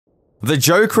The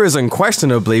Joker is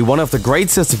unquestionably one of the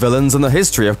greatest villains in the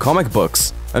history of comic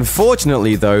books.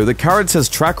 Unfortunately though, the character's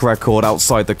track record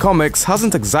outside the comics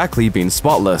hasn't exactly been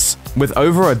spotless. With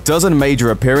over a dozen major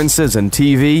appearances in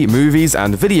TV, movies,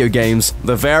 and video games,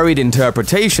 the varied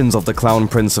interpretations of the Clown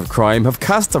Prince of Crime have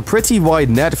cast a pretty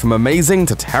wide net from amazing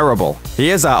to terrible.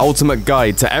 Here's our ultimate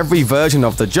guide to every version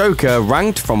of the Joker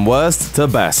ranked from worst to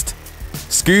best.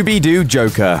 Scooby Doo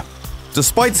Joker.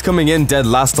 Despite coming in dead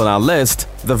last on our list,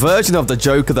 the version of the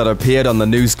Joker that appeared on the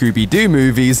new Scooby Doo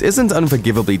movies isn't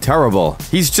unforgivably terrible.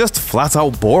 He's just flat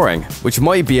out boring, which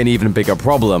might be an even bigger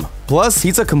problem. Plus,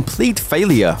 he's a complete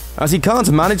failure, as he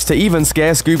can't manage to even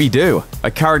scare Scooby Doo,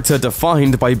 a character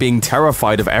defined by being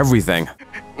terrified of everything.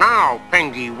 Now,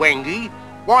 Pengy Wengy,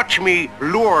 watch me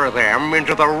lure them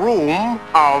into the room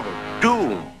of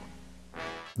doom.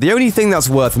 The only thing that's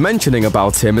worth mentioning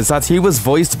about him is that he was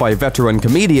voiced by veteran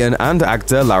comedian and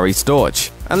actor Larry Storch.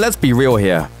 And let's be real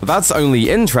here, that's only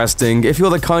interesting if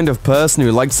you're the kind of person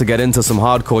who likes to get into some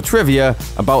hardcore trivia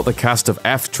about the cast of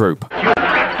F Troop. You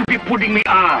got to be putting me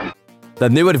on. The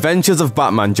New Adventures of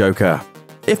Batman Joker.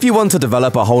 If you want to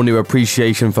develop a whole new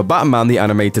appreciation for Batman the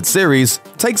Animated Series,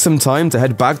 take some time to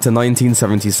head back to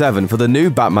 1977 for the new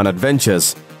Batman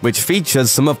Adventures, which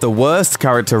features some of the worst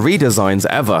character redesigns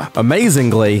ever.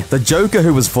 Amazingly, the Joker,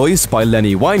 who was voiced by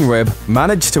Lenny Weinrib,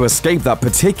 managed to escape that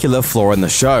particular flaw in the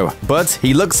show. But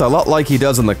he looks a lot like he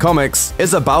does in the comics,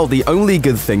 is about the only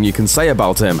good thing you can say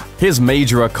about him. His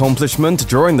major accomplishment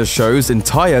during the show's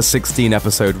entire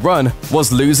 16-episode run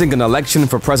was losing an election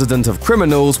for president of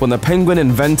criminals when the Penguin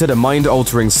invented a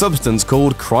mind-altering substance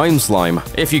called crime slime.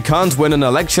 If you can't win an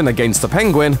election against the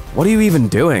Penguin, what are you even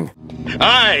doing?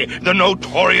 I, the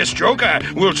notorious Joker,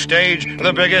 will stage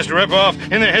the biggest ripoff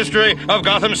in the history of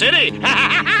Gotham City.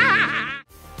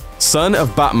 Son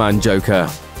of Batman Joker.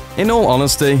 In all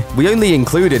honesty, we only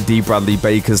included D. Bradley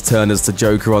Baker's turn as the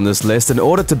Joker on this list in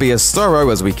order to be as thorough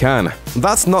as we can.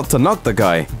 That's not to knock the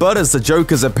guy, but as the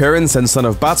Joker's appearance in Son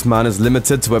of Batman is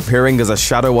limited to appearing as a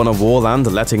shadow on a wall and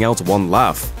letting out one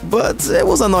laugh. But it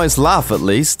was a nice laugh at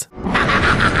least.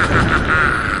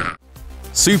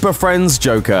 Super Friends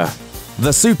Joker.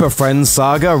 The Super Friends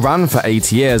saga ran for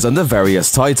 8 years under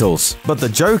various titles, but the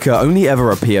Joker only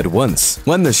ever appeared once,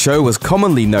 when the show was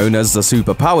commonly known as the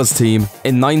Superpowers Team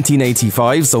in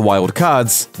 1985's The Wild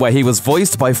Cards, where he was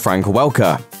voiced by Frank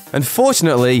Welker.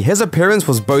 Unfortunately, his appearance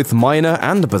was both minor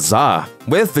and bizarre,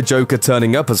 with the Joker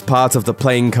turning up as part of the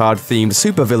playing card-themed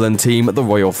supervillain team the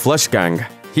Royal Flush Gang.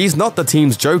 He's not the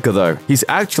team's Joker though, he's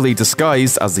actually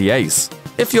disguised as the Ace.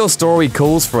 If your story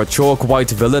calls for a chalk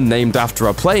white villain named after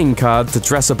a playing card to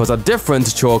dress up as a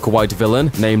different chalk white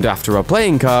villain named after a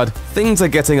playing card, things are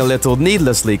getting a little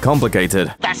needlessly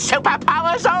complicated. The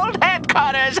Superpowers old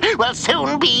headquarters will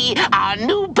soon be our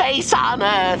new base on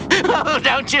Earth. Oh,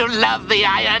 don't you love the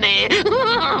irony?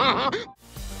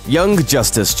 Young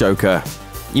Justice Joker.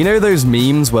 You know those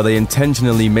memes where they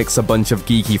intentionally mix a bunch of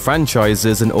geeky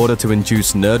franchises in order to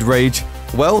induce nerd rage?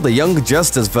 Well, the Young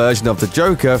Justice version of the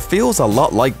Joker feels a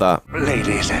lot like that.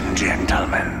 Ladies and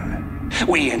gentlemen,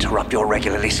 we interrupt your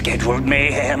regularly scheduled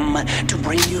mayhem to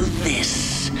bring you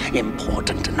this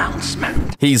important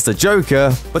announcement. He's the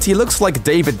Joker, but he looks like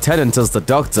David Tennant as the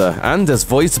Doctor and is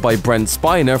voiced by Brent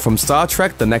Spiner from Star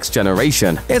Trek The Next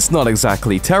Generation. It's not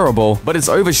exactly terrible, but it's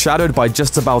overshadowed by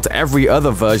just about every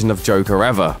other version of Joker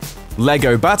ever.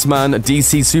 Lego Batman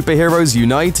DC Superheroes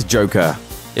Unite Joker.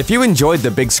 If you enjoyed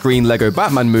the big screen Lego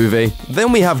Batman movie,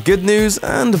 then we have good news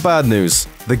and bad news.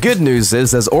 The good news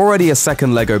is there's already a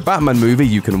second Lego Batman movie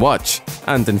you can watch,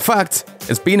 and in fact,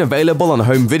 it's been available on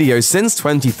home video since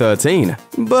 2013.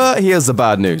 But here's the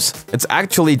bad news. It's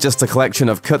actually just a collection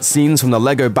of cutscenes from the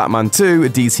Lego Batman 2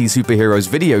 DC Superheroes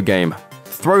video game,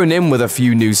 thrown in with a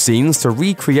few new scenes to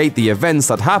recreate the events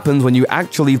that happened when you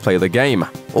actually play the game,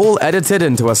 all edited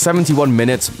into a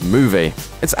 71-minute movie.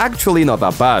 It's actually not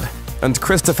that bad. And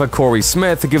Christopher Corey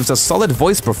Smith gives a solid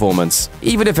voice performance,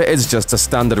 even if it is just a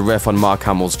standard riff on Mark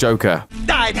Hamill's Joker.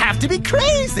 I'd have to be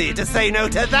crazy to say no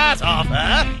to that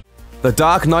offer! The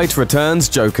Dark Knight Returns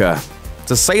Joker.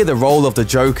 To say the role of the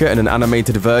Joker in an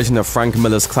animated version of Frank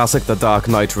Miller's classic The Dark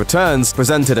Knight Returns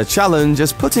presented a challenge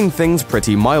is putting things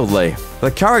pretty mildly.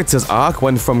 The character's arc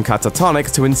went from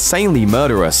catatonic to insanely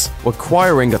murderous,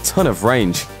 requiring a ton of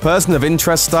range. Person of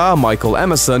Interest star Michael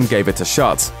Emerson gave it a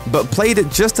shot, but played it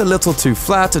just a little too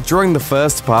flat during the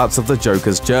first parts of the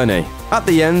Joker's journey. At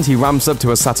the end, he ramps up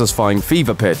to a satisfying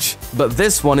fever pitch, but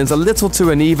this one is a little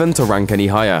too uneven to rank any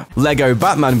higher. Lego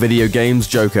Batman video games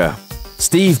Joker.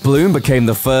 Steve Blum became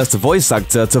the first voice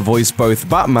actor to voice both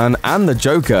Batman and the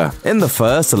Joker in the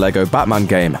first Lego Batman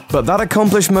game. But that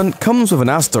accomplishment comes with an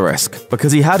asterisk,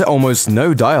 because he had almost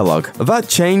no dialogue. That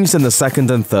changed in the second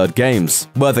and third games,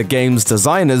 where the game's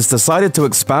designers decided to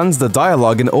expand the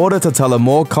dialogue in order to tell a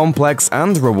more complex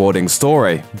and rewarding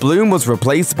story. Blum was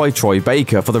replaced by Troy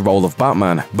Baker for the role of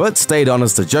Batman, but stayed on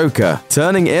as the Joker,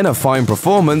 turning in a fine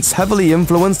performance heavily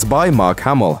influenced by Mark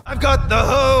Hamill. I've got the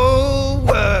whole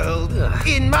world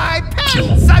in my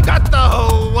pants. I've got the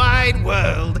whole wide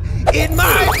world in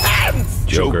my pants.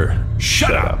 Joker,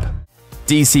 shut up.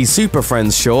 DC Super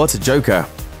Friends short, Joker.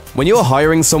 When you're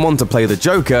hiring someone to play the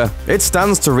Joker, it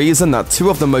stands to reason that two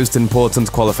of the most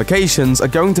important qualifications are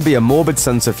going to be a morbid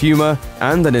sense of humor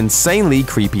and an insanely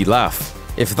creepy laugh.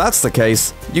 If that's the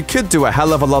case, you could do a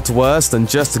hell of a lot worse than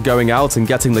just going out and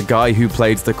getting the guy who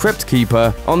played the Crypt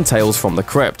Keeper on Tales from the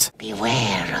Crypt.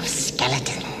 Beware of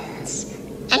skeletons,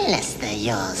 unless they're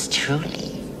yours truly.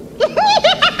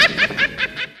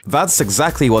 That's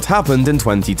exactly what happened in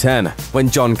 2010, when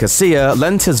John Casilla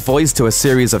lent his voice to a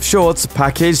series of shorts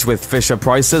packaged with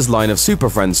Fisher-Price's line of Super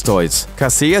Friends toys.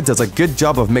 Casilla does a good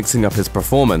job of mixing up his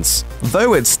performance,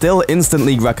 though it's still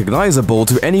instantly recognizable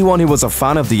to anyone who was a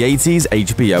fan of the 80s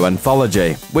HBO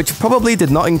anthology, which probably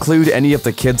did not include any of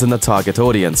the kids in the target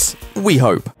audience. We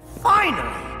hope. Finally!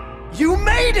 You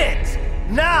made it!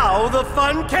 Now the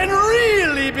fun can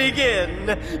really begin!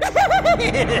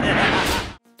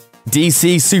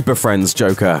 DC Super Friends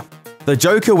Joker. The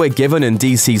Joker we're given in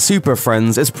DC Super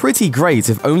Friends is pretty great,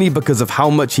 if only because of how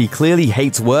much he clearly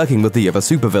hates working with the other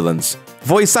supervillains.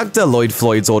 Voice actor Lloyd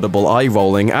Floyd's audible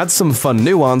eye-rolling adds some fun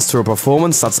nuance to a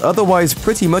performance that's otherwise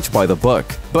pretty much by the book.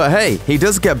 But hey, he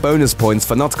does get bonus points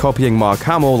for not copying Mark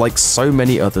Hamill like so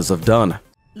many others have done.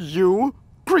 You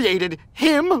created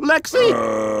him, Lexi?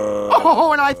 Oh,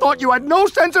 and I thought you had no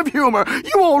sense of humor,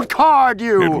 you old card,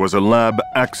 you! It was a lab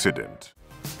accident.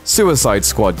 Suicide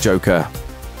Squad Joker.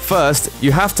 First,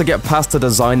 you have to get past a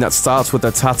design that starts with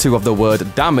a tattoo of the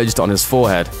word damaged on his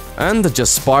forehead, and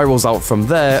just spirals out from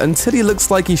there until he looks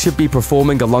like he should be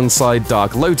performing alongside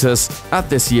Dark Lotus at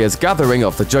this year's gathering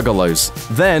of the Juggalos.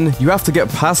 Then, you have to get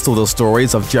past all the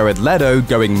stories of Jared Leto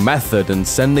going method and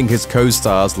sending his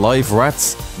co-stars live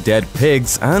rats, dead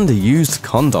pigs, and used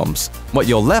condoms. What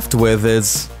you're left with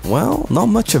is, well, not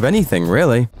much of anything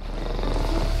really.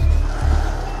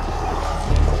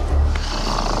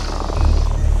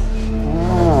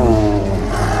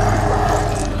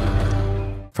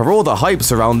 For all the hype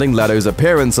surrounding Leto's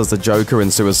appearance as the Joker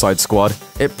in Suicide Squad,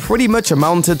 it pretty much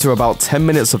amounted to about 10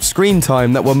 minutes of screen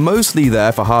time that were mostly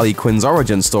there for Harley Quinn's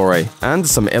origin story, and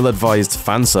some ill-advised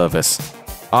fan service.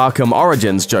 Arkham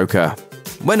Origins Joker.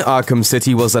 When Arkham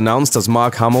City was announced as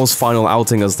Mark Hamill's final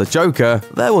outing as the Joker,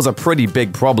 there was a pretty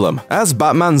big problem. As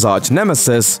Batman's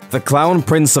arch-nemesis, the clown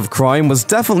Prince of Crime was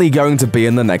definitely going to be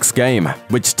in the next game,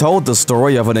 which told the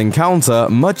story of an encounter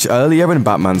much earlier in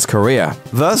Batman's career.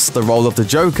 Thus, the role of the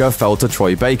Joker fell to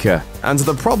Troy Baker. And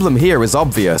the problem here is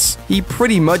obvious. He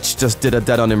pretty much just did a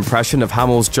dead-on impression of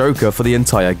Hamill's Joker for the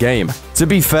entire game. To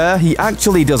be fair, he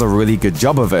actually does a really good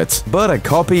job of it, but a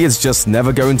copy is just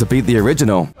never going to beat the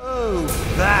original. Oh,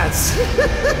 that's...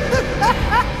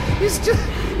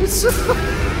 it's so...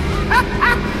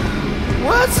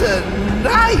 What a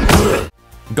night!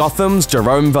 Gotham's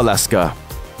Jerome Valeska.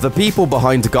 The people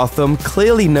behind Gotham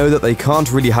clearly know that they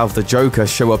can't really have the Joker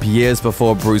show up years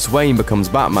before Bruce Wayne becomes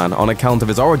Batman on account of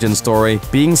his origin story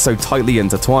being so tightly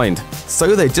intertwined.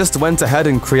 So they just went ahead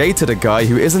and created a guy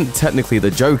who isn't technically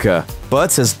the Joker,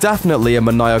 but is definitely a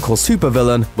maniacal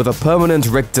supervillain with a permanent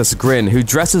rictus grin who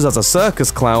dresses as a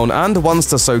circus clown and wants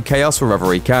to sow chaos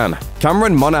wherever he can.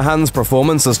 Cameron Monaghan's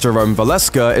performance as Jerome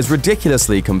Valeska is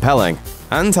ridiculously compelling,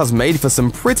 and has made for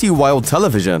some pretty wild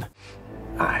television.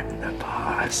 I'm the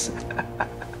boss.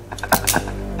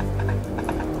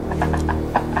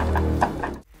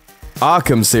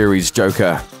 Arkham series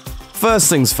Joker. First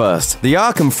things first, the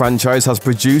Arkham franchise has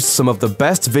produced some of the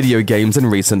best video games in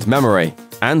recent memory,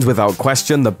 and without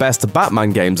question the best Batman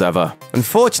games ever.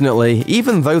 Unfortunately,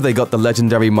 even though they got the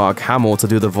legendary Mark Hamill to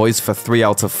do the voice for 3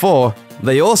 out of 4,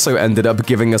 they also ended up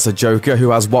giving us a Joker who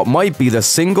has what might be the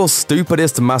single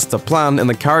stupidest master plan in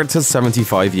the character's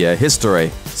 75-year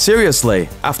history. Seriously,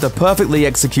 after perfectly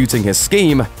executing his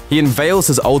scheme, he unveils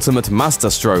his ultimate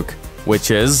masterstroke,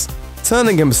 which is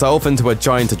turning himself into a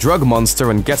giant drug monster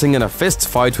and getting in a fist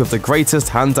fight with the greatest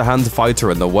hand-to-hand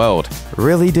fighter in the world.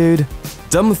 Really, dude?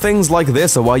 Dumb things like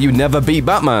this are why you never beat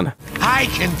Batman. I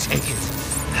can take it.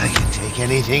 I can take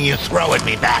anything you throw at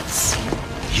me, Bats.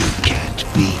 You can't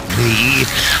beat me.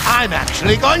 I'm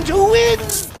actually going to win.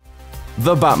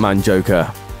 The Batman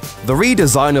Joker. The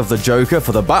redesign of the Joker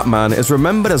for the Batman is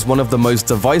remembered as one of the most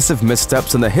divisive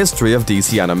missteps in the history of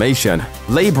DC animation.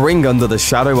 Laboring under the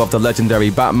shadow of the legendary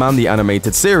Batman the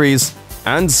Animated Series,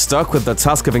 and stuck with the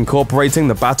task of incorporating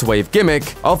the Batwave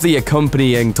gimmick of the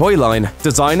accompanying toy line,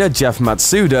 designer Jeff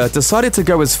Matsuda decided to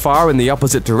go as far in the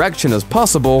opposite direction as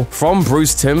possible from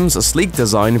Bruce Timm's sleek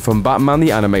design from Batman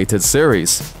the Animated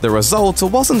Series. The result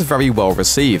wasn't very well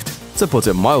received, to put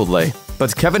it mildly.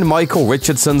 But Kevin Michael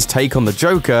Richardson's take on the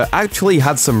Joker actually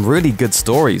had some really good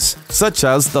stories, such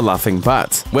as The Laughing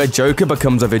Bat, where Joker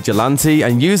becomes a vigilante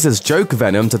and uses joke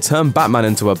venom to turn Batman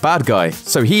into a bad guy,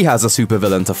 so he has a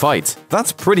supervillain to fight.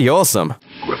 That's pretty awesome.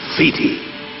 Graffiti.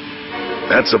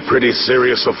 That's a pretty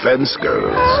serious offense,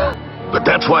 girls. But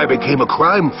that's why I became a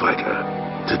crime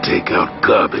fighter, to take out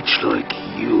garbage like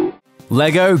you.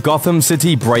 Lego Gotham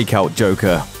City Breakout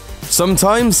Joker.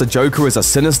 Sometimes the Joker is a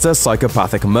sinister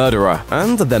psychopathic murderer,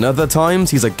 and then other times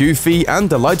he's a goofy and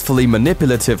delightfully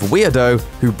manipulative weirdo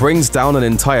who brings down an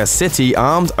entire city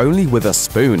armed only with a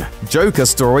spoon. Joker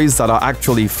stories that are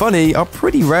actually funny are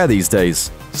pretty rare these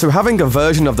days. So having a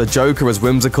version of the Joker as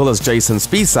whimsical as Jason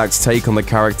Spacek's take on the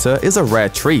character is a rare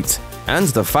treat. And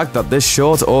the fact that this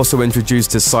short also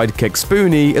introduced his sidekick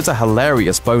Spoonie is a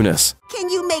hilarious bonus. Can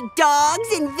you make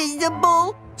dogs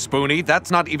invisible? Spoonie,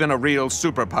 that's not even a real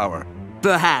superpower.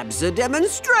 Perhaps a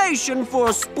demonstration for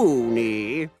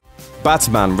Spoonie.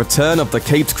 Batman: Return of the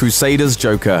Caped Crusaders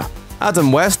Joker.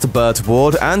 Adam West, Burt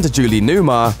Ward, and Julie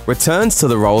Newmar returned to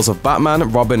the roles of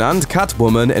Batman, Robin, and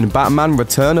Catwoman in Batman: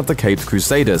 Return of the Caped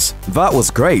Crusaders. That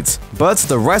was great, but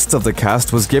the rest of the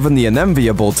cast was given the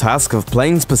unenviable task of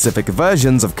playing specific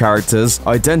versions of characters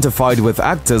identified with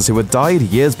actors who had died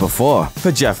years before.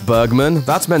 For Jeff Bergman,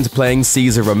 that meant playing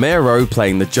Cesar Romero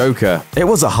playing the Joker. It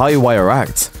was a high-wire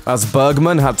act, as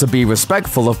Bergman had to be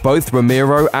respectful of both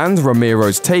Romero and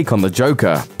Romero's take on the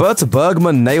Joker. But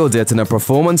Bergman nailed it in a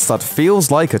performance that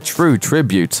feels like a true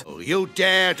tribute. You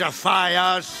dare defy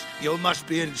us? You must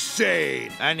be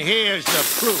insane. And here's the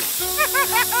proof.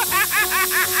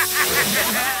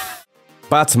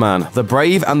 Batman: The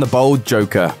Brave and the Bold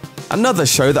Joker. Another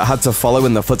show that had to follow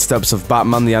in the footsteps of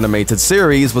Batman the Animated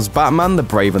Series was Batman: The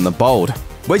Brave and the Bold,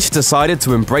 which decided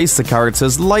to embrace the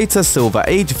character's lighter Silver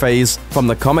Age phase from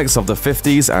the comics of the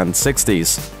 50s and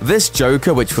 60s. This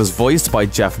Joker, which was voiced by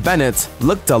Jeff Bennett,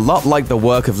 looked a lot like the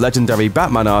work of legendary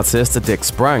Batman artist Dick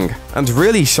Sprang, and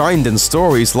really shined in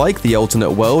stories like The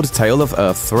Alternate World Tale of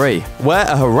Earth 3, where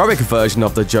a heroic version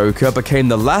of the Joker became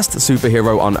the last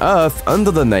superhero on Earth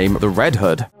under the name the Red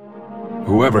Hood.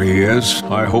 Whoever he is,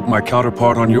 I hope my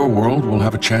counterpart on your world will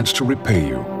have a chance to repay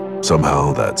you.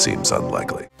 Somehow that seems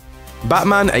unlikely.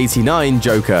 Batman '89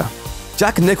 Joker.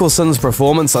 Jack Nicholson's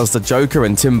performance as the Joker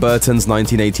in Tim Burton's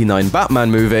 1989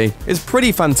 Batman movie is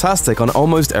pretty fantastic on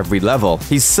almost every level.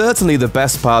 He's certainly the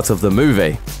best part of the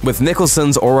movie, with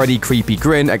Nicholson's already creepy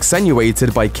grin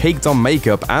accentuated by caked-on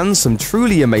makeup and some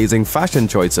truly amazing fashion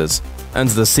choices. And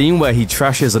the scene where he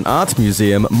trashes an art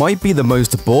museum might be the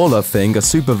most baller thing a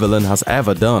supervillain has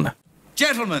ever done.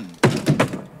 Gentlemen,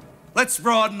 let's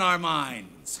broaden our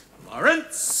minds.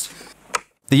 Lawrence?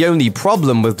 The only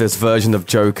problem with this version of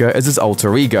Joker is his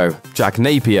alter ego, Jack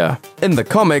Napier. In the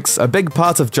comics, a big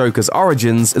part of Joker's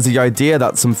origins is the idea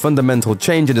that some fundamental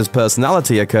change in his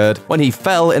personality occurred when he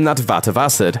fell in that vat of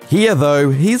acid. Here, though,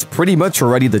 he's pretty much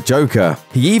already the Joker.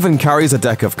 He even carries a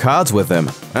deck of cards with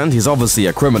him, and he's obviously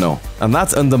a criminal, and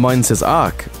that undermines his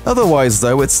arc. Otherwise,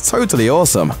 though, it's totally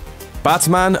awesome.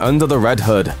 Batman Under the Red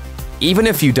Hood. Even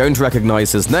if you don't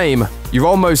recognize his name, you're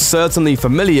almost certainly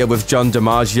familiar with John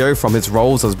DiMaggio from his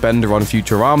roles as Bender on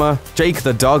Futurama, Jake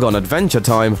the Dog on Adventure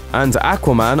Time, and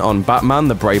Aquaman on Batman: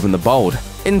 The Brave and the Bold.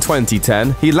 In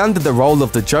 2010, he landed the role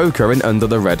of the Joker in Under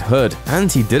the Red Hood,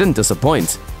 and he didn't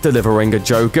disappoint, delivering a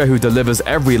Joker who delivers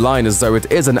every line as though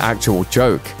it is an actual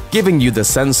joke, giving you the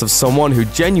sense of someone who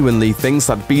genuinely thinks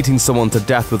that beating someone to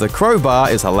death with a crowbar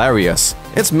is hilarious.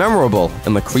 It's memorable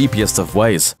in the creepiest of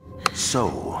ways.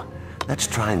 So, let's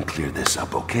try and clear this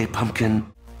up, okay, Pumpkin?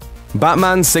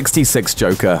 Batman '66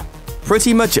 Joker.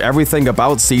 Pretty much everything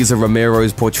about Cesar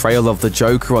Romero's portrayal of the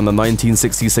Joker on the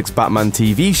 1966 Batman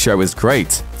TV show is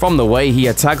great. From the way he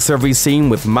attacks every scene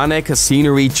with manic,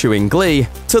 scenery-chewing glee,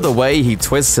 to the way he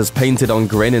twists his painted-on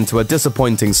grin into a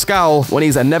disappointing scowl when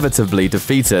he's inevitably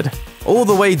defeated. All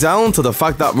the way down to the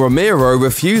fact that Romero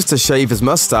refused to shave his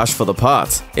mustache for the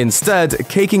part, instead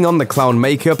caking on the clown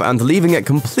makeup and leaving it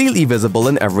completely visible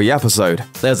in every episode.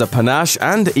 There's a panache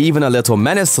and even a little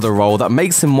menace to the role that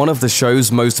makes him one of the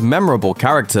show's most memorable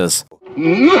characters.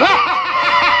 Oh,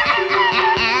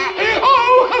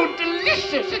 how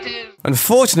delicious it is!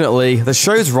 Unfortunately, the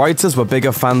show's writers were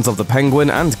bigger fans of the Penguin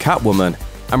and Catwoman,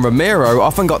 and Romero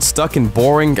often got stuck in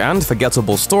boring and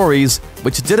forgettable stories,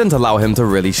 which didn't allow him to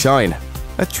really shine.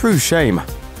 A true shame.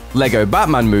 Lego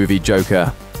Batman Movie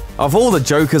Joker. Of all the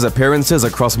Joker's appearances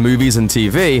across movies and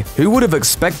TV, who would have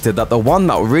expected that the one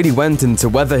that really went into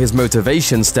whether his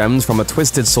motivation stems from a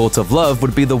twisted sort of love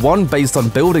would be the one based on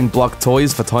building block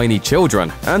toys for tiny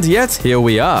children? And yet, here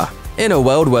we are. In a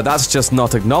world where that's just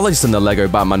not acknowledged in the Lego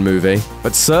Batman movie,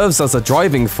 but serves as a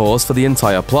driving force for the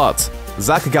entire plot.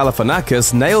 Zach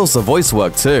Galifianakis nails the voice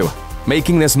work too,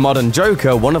 making this modern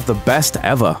Joker one of the best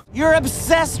ever. You're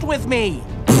obsessed with me!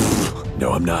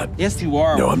 No, I'm not. Yes, you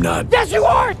are. No, I'm not. Yes, you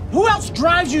are! Who else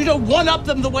drives you to one-up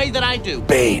them the way that I do?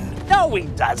 Bane. No, he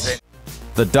doesn't.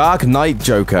 The Dark Knight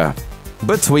Joker.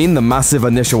 Between the massive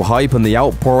initial hype and the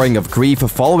outpouring of grief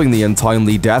following the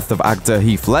untimely death of actor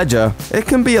Heath Ledger, it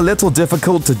can be a little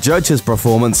difficult to judge his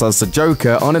performance as the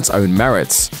Joker on its own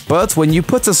merits. But when you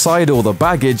put aside all the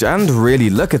baggage and really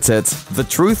look at it, the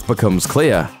truth becomes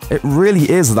clear. It really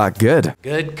is that good.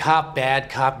 Good cop,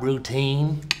 bad cop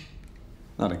routine?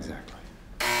 Not exactly.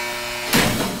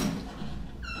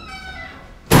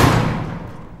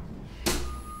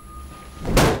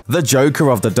 The Joker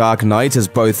of The Dark Knight is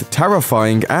both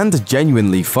terrifying and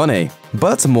genuinely funny.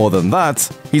 But more than that,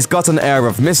 he's got an air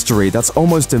of mystery that's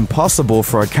almost impossible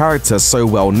for a character so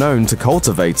well known to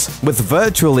cultivate, with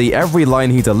virtually every line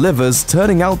he delivers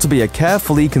turning out to be a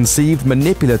carefully conceived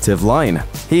manipulative line.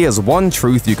 Here's one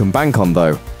truth you can bank on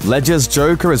though. Ledger's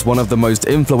Joker is one of the most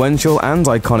influential and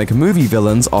iconic movie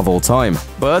villains of all time,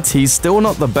 but he's still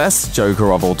not the best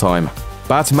Joker of all time.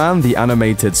 Batman the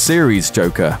Animated Series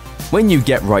Joker. When you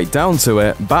get right down to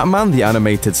it, Batman the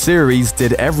Animated Series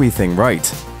did everything right.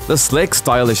 The slick,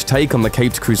 stylish take on the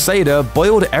Caped Crusader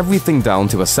boiled everything down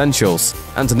to essentials,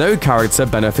 and no character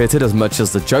benefited as much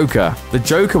as the Joker. The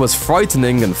Joker was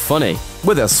frightening and funny,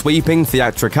 with a sweeping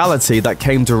theatricality that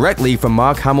came directly from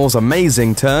Mark Hamill's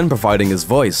amazing turn providing his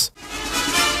voice.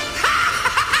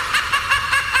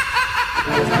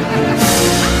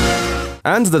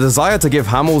 And the desire to give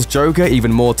Hamill's Joker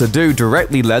even more to do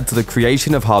directly led to the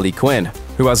creation of Harley Quinn,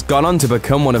 who has gone on to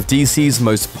become one of DC's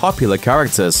most popular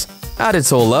characters. Add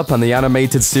it all up and the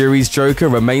animated series Joker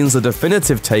remains the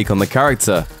definitive take on the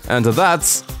character, and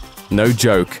that's no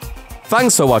joke.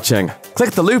 Thanks for watching.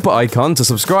 Click the looper icon to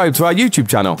subscribe to our YouTube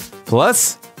channel.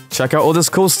 Plus, check out all this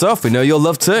cool stuff we know you'll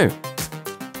love too.